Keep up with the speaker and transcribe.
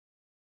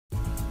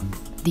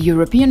The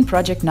European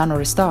project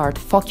Nanorestart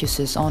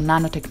focuses on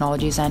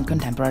nanotechnologies and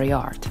contemporary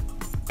art.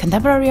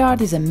 Contemporary art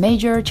is a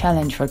major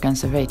challenge for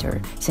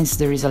conservators, since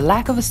there is a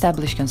lack of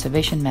established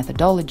conservation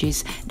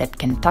methodologies that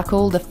can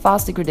tackle the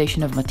fast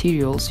degradation of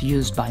materials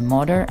used by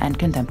modern and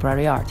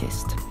contemporary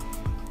artists.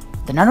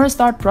 The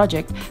Nanorestart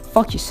Project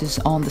focuses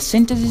on the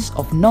synthesis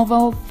of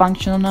novel,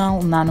 functional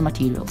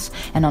nanomaterials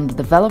and on the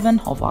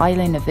development of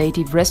highly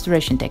innovative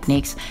restoration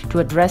techniques to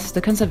address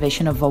the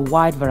conservation of a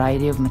wide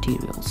variety of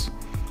materials.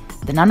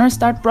 The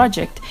Nanorestart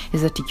Project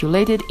is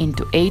articulated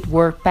into 8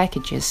 work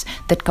packages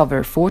that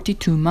cover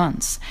 42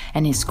 months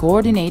and is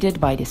coordinated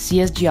by the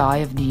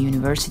CSGI of the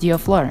University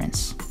of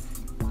Florence.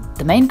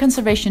 The main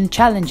conservation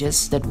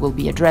challenges that will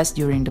be addressed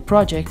during the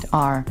project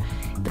are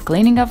the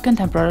cleaning of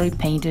contemporary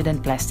painted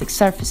and plastic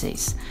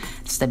surfaces,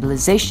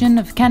 stabilization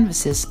of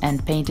canvases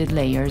and painted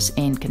layers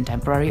in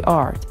contemporary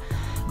art,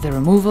 the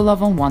removal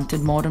of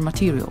unwanted modern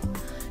material,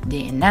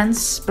 the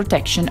enhanced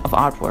protection of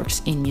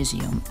artworks in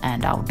museums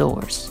and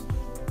outdoors.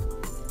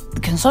 The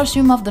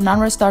consortium of the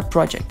Nanorestart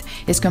Project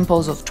is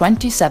composed of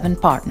 27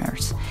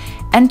 partners.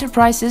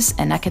 Enterprises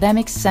and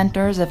academic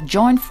centers have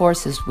joined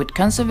forces with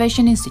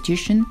conservation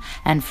institutions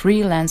and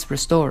freelance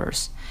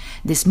restorers.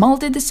 This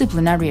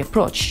multidisciplinary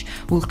approach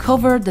will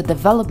cover the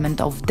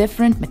development of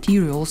different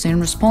materials in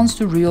response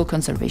to real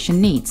conservation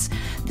needs,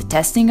 the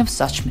testing of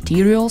such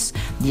materials,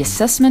 the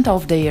assessment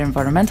of their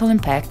environmental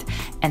impact,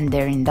 and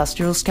their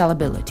industrial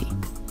scalability.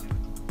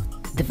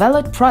 The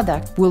developed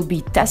product will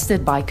be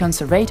tested by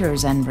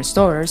conservators and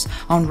restorers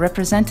on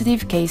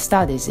representative case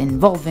studies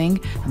involving,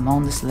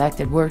 among the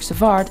selected works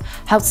of art,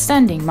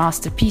 outstanding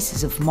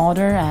masterpieces of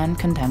modern and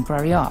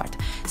contemporary art,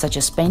 such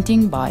as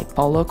painting by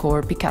Pollock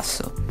or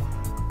Picasso.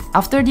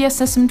 After the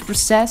assessment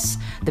process,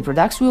 the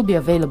products will be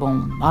available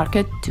on the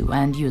market to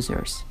end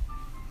users.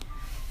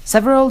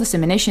 Several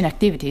dissemination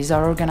activities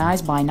are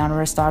organized by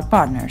Nanorestart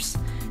partners.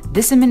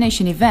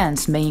 Dissemination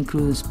events may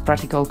include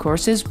practical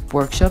courses,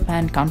 workshops,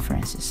 and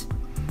conferences.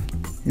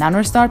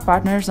 Nanorestart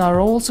partners are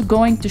also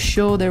going to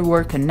show their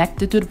work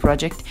connected to the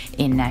project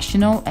in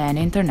national and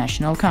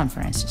international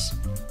conferences.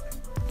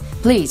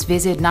 Please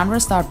visit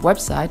Nanorestart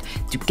website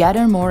to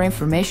gather more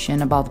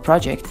information about the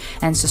project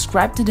and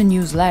subscribe to the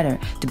newsletter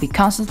to be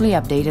constantly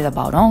updated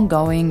about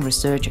ongoing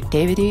research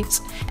activities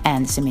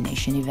and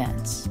dissemination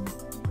events.